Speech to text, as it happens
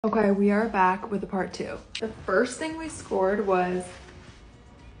Okay, we are back with a part two. The first thing we scored was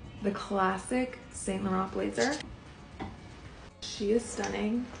the classic Saint Laurent blazer. She is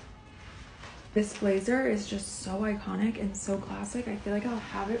stunning. This blazer is just so iconic and so classic. I feel like I'll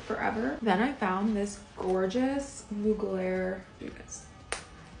have it forever. Then I found this gorgeous Mugler.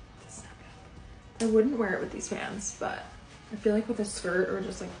 I wouldn't wear it with these pants, but I feel like with a skirt or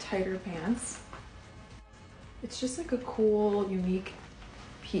just like tighter pants, it's just like a cool, unique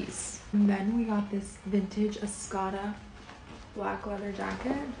piece. And then we got this vintage Escada black leather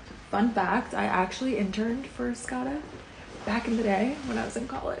jacket. Fun fact, I actually interned for Escada back in the day when I was in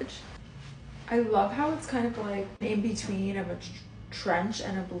college. I love how it's kind of like in between of a trench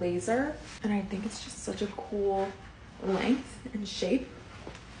and a blazer, and I think it's just such a cool length and shape.